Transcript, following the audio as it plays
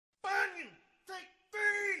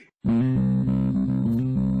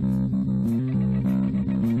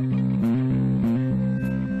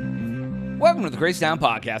Welcome to the Crazy Town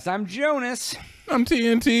Podcast. I'm Jonas. I'm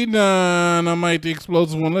TNT. Nah, I'm Mike the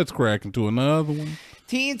Explosive One. Let's crack into another one.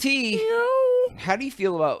 TNT, Yo. how do you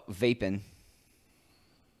feel about vaping?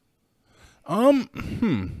 I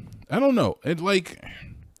don't know.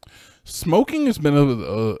 Smoking has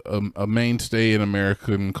been a mainstay in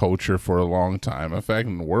American culture for a long time. In fact,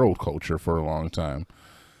 in world culture for a long time.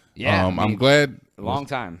 Yeah, I'm glad. A long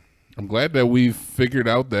time. I'm glad that we've figured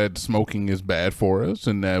out that smoking is bad for us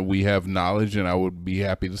and that we have knowledge, and I would be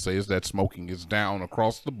happy to say is that smoking is down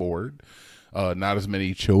across the board. Not as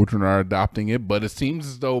many children are adopting it, but it seems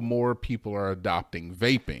as though more people are adopting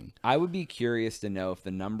vaping. I would be curious to know if the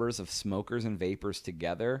numbers of smokers and vapors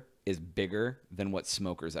together is bigger than what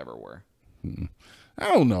smokers ever were.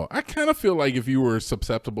 I don't know. I kind of feel like if you were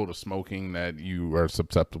susceptible to smoking, that you are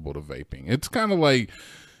susceptible to vaping. It's kind of like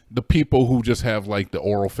the people who just have like the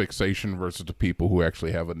oral fixation versus the people who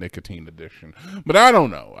actually have a nicotine addiction. But I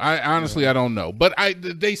don't know. I honestly don't know. But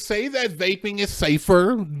they say that vaping is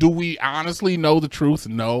safer. Do we honestly know the truth?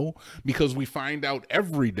 No, because we find out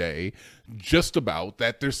every day just about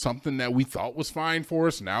that there's something that we thought was fine for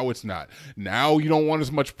us. Now it's not. Now you don't want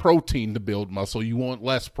as much protein to build muscle. You want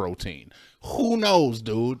less protein. Who knows,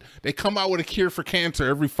 dude? They come out with a cure for cancer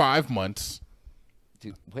every 5 months.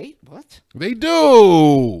 Dude, wait, what? They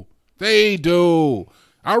do. They do.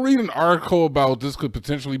 I'll read an article about this could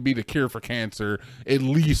potentially be the cure for cancer at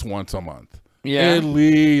least once a month. Yeah. At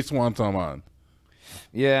least once a month.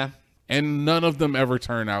 Yeah. And none of them ever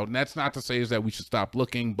turn out. And that's not to say is that we should stop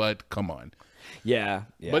looking, but come on. Yeah.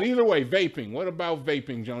 But either way, vaping. What about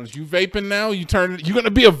vaping, Jonas? You vaping now? You going to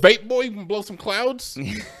be a vape boy? You can blow some clouds?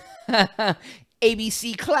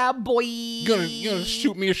 ABC Cloud Boy. You gonna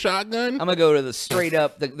shoot me a shotgun? I'm gonna go to the straight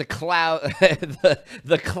up the cloud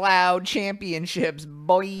the cloud championships,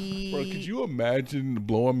 boy. Bro, could you imagine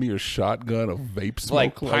blowing me a shotgun of vape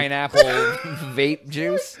smoke? Like pineapple vape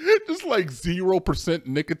juice? Just like 0%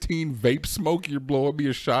 nicotine vape smoke. You're blowing me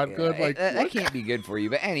a shotgun. Yeah, like that can't be good for you.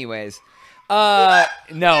 But anyways, no,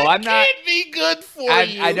 I'm not. Can't be good for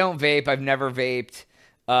you. I don't vape. I've never vaped.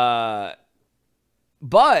 But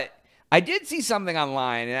I did see something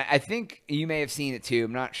online, and I think you may have seen it too.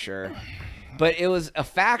 I'm not sure. But it was a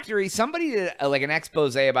factory. Somebody did like an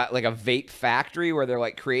expose about like a vape factory where they're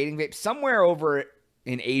like creating vapes somewhere over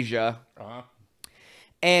in Asia.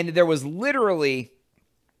 And there was literally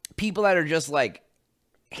people that are just like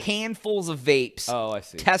handfuls of vapes. Oh, I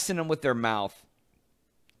see. Testing them with their mouth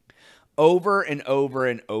over and over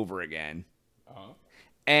and over again.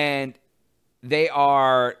 And they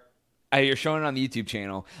are... You're showing it on the YouTube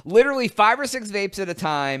channel. Literally 5 or 6 vapes at a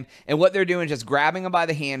time, and what they're doing is just grabbing them by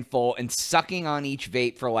the handful and sucking on each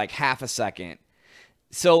vape for like half a second.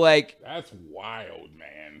 So like that's wild,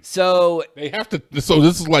 man. So they have to. So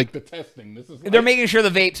this is like the testing. This is like, they're making sure the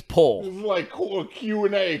vapes pull. This is like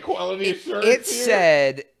Q&A, quality assurance. It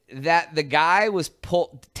said that the guy was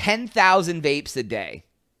pulled 10,000 vapes a day,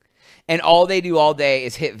 and all they do all day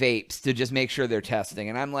is hit vapes to just make sure they're testing.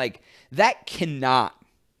 And I'm like, that cannot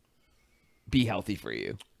be healthy for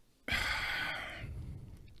you.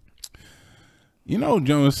 You know,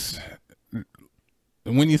 Jonas,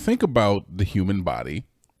 when you think about the human body,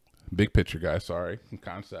 big picture guy, sorry,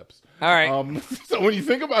 concepts. All right. So when you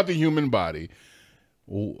think about the human body,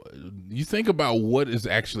 you think about what is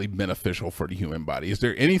actually beneficial for the human body. Is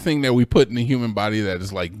there anything that we put in the human body that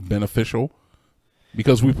is like beneficial?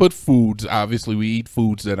 Because we put foods, obviously we eat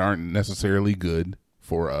foods that aren't necessarily good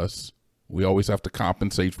for us. We always have to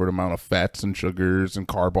compensate for the amount of fats and sugars and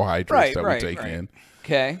carbohydrates that we take in.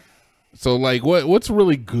 Okay. So, like, what's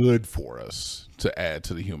really good for us to add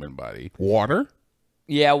to the human body? Water?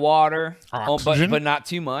 Yeah, water. Oxygen? But not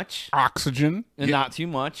too much. Oxygen? And not too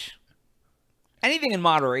much. Anything in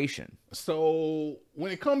moderation. So,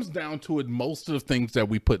 when it comes down to it, most of the things that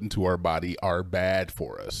we put into our body are bad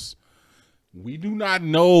for us. We do not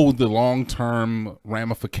know the long-term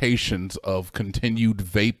ramifications of continued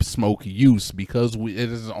vape smoke use because it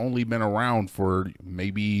has only been around for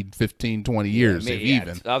maybe 15, 20 years, if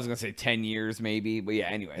even. I was going to say 10 years maybe, but yeah,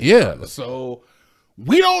 anyway. Yeah, so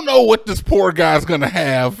we don't know what this poor guy's going to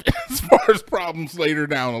have as far as problems later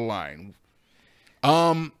down the line.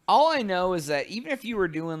 All I know is that even if you were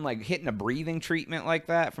doing like hitting a breathing treatment like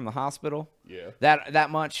that from the hospital, that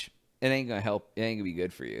much, it ain't going to help. It ain't going to be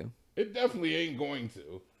good for you. It definitely ain't going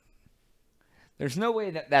to. There's no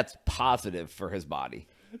way that that's positive for his body.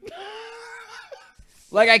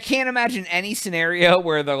 Like, I can't imagine any scenario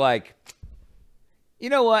where they're like, you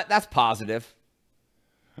know what? That's positive.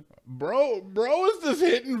 Bro is just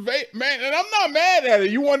hitting vape, man, and I'm not mad at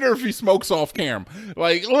it. You wonder if he smokes off cam.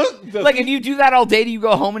 Like, look, Like, if you do that all day, do you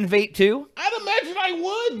go home and vape too? I'd imagine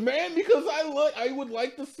I would, man, because I would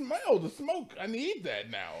like the smell, the smoke. I need that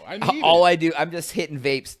now. I need All it. I do, I'm just hitting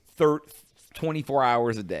vapes 24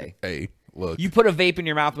 hours a day. Hey, look. You put a vape in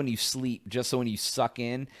your mouth when you sleep, just so when you suck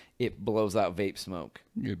in, it blows out vape smoke.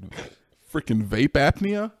 Freaking vape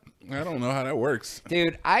apnea? I don't know how that works.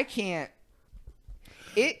 Dude, I can't.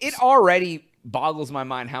 It already boggles my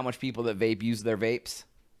mind how much people that vape use their vapes.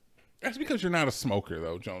 That's because you're not a smoker,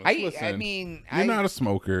 though, Jonas. I Listen, mean, you're not a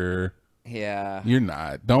smoker. Yeah. You're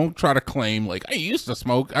not. Don't try to claim like I used to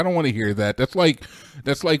smoke. I don't want to hear that. That's like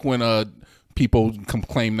when people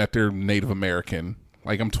claim that they're Native American.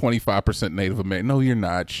 Like I'm 25% Native American. No, you're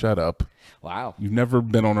not. Shut up. Wow. You've never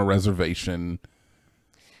been on a reservation.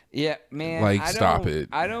 Yeah, man. Like, stop it.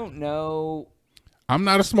 I don't know. I'm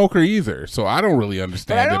not a smoker either, so I don't really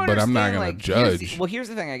understand it, but I'm not going to judge. Here's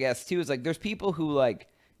the thing, I guess, too, is like there's people who like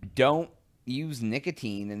don't use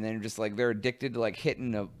nicotine and then just like they're addicted to like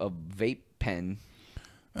hitting a vape pen.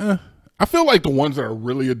 I feel like the ones that are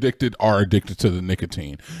really addicted are addicted to the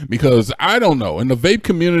nicotine because I don't know. In the vape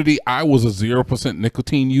community, I was a 0%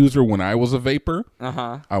 nicotine user when I was a vapor.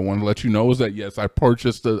 I want to let you know is that, yes, I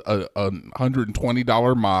purchased a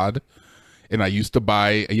 $120 mod. And I used to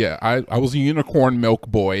buy, I was a unicorn milk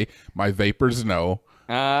boy. My vapors know.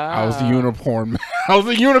 I was the unicorn. I was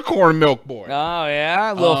a unicorn milk boy. Oh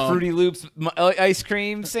yeah, little Fruity Loops ice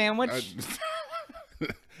cream sandwich.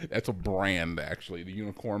 That's a brand, actually, the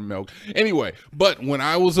unicorn milk. Anyway, but when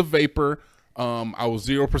I was a vapor, I was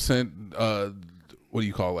 0%. What do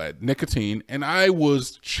you call that? Nicotine, and I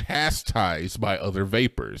was chastised by other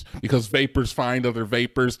vapors because vapors find other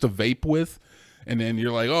vapors to vape with. And then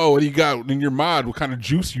you're like, oh, what do you got in your mod? What kind of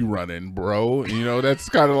juice you running, bro? You know, that's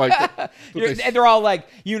kind of like... and they're all like,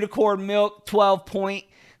 unicorn milk,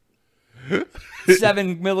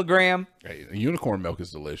 12.7 milligram. Hey, unicorn milk is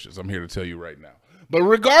delicious. I'm here to tell you right now. But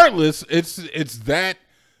regardless, it's that...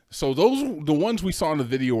 So the ones we saw in the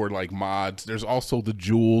video are like mods. There's also the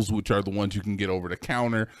jewels, which are the ones you can get over the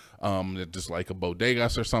counter. Just like a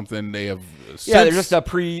bodegas or something. They have... they're just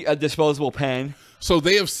a disposable pen. So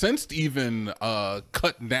they have since even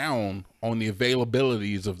cut down on the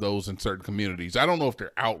availabilities of those in certain communities. I don't know if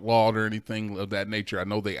they're outlawed or anything of that nature. I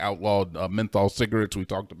know they outlawed menthol cigarettes. We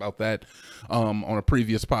talked about that on a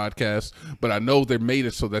previous podcast. But I know they made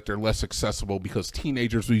it so that they're less accessible because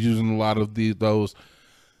teenagers were using a lot of those.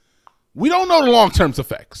 We don't know the long-term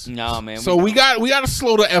effects. No, man. So we got to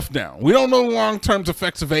slow the F down. We don't know the long-term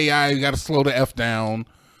effects of AI. We got to slow the F down.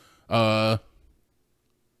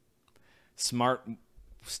 Smart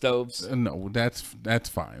stoves. No, that's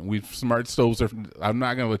fine. Smart stoves are. I'm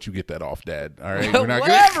not gonna let you get that off, Dad. All right, we're not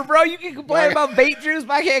whatever, bro. You can complain about vape juice,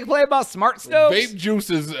 but I can't complain about smart stoves. Vape juice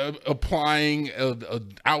is applying a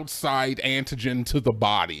outside antigen to the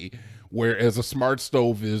body, whereas a smart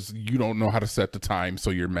stove is you don't know how to set the time, so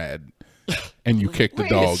you're mad and you kick the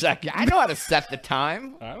dog. Wait a second. I know how to set the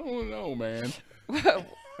time. I don't know, man. I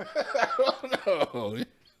don't know.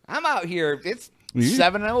 I'm out here. It's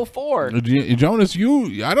 7:04. Jonas,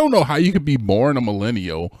 I don't know how you could be born a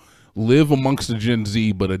millennial, live amongst the Gen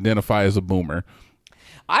Z, but identify as a boomer.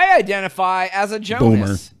 I identify as a Jonas.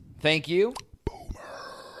 Boomer. Thank you. Boomer.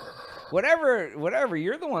 Whatever.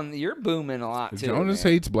 You're the one. You're booming a lot too. Jonas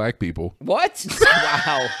man. hates black people. What?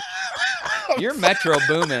 Wow. You're Metro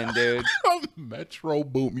booming, dude. Metro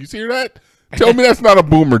boom. You see that? Tell me that's not a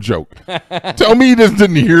boomer joke. Tell me he just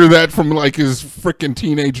didn't hear that from like his freaking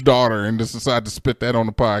teenage daughter and just decided to spit that on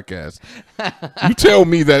the podcast. You tell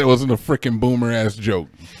me that it wasn't a freaking boomer ass joke.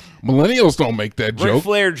 Millennials don't make that joke. Ric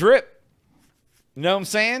Flair drip. You know what I'm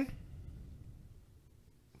saying?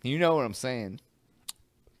 You know what I'm saying.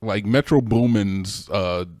 Like Metro Boomin's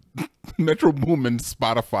Spotify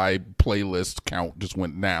playlist count just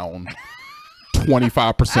went down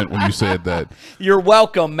 25% when you said that. You're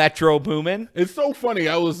welcome, Metro Boomin. It's so funny.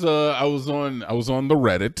 I was on the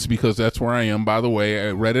Reddit because that's where I am. By the way,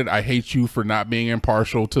 Reddit, I hate you for not being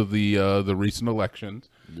impartial to the recent elections.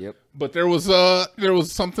 Yep. But there was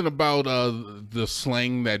something about the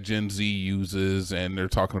slang that Gen Z uses, and they're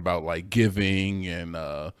talking about like giving and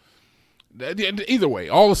either way,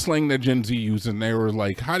 all the slang that Gen Z uses, and they were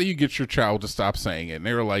like, how do you get your child to stop saying it? And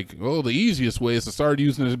they were like, well, the easiest way is to start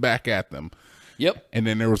using it back at them. Yep. And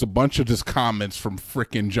then there was a bunch of just comments from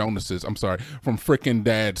frickin' from frickin'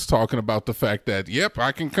 dads talking about the fact that, yep,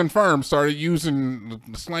 I can confirm, started using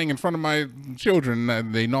slang in front of my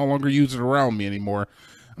children. They no longer use it around me anymore.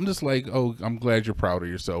 I'm just like, oh, I'm glad you're proud of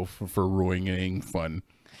yourself for ruining fun.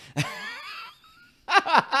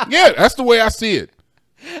 Yeah, that's the way I see it.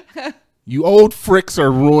 You old fricks are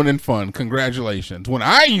ruining fun. Congratulations. When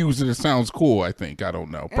I use it, it sounds cool, I think. I don't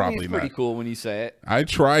know. Probably it's pretty not. cool when you say it. I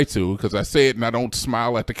try to because I say it and I don't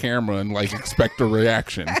smile at the camera and like expect a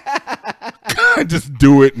reaction. I just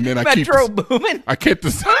do it and then I keep Metro Boomin. I keep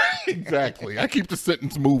the exactly. I keep the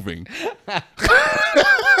sentence moving. I'm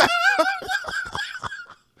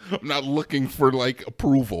not looking for like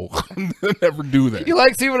approval. I never do that. You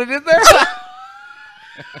like see what I did there?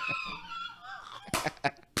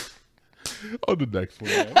 On the next one.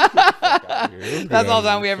 That's all the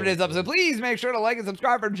time we have for today's episode. Please make sure to like and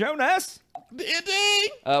subscribe for Jonas. Ding, ding.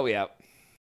 Oh, we out.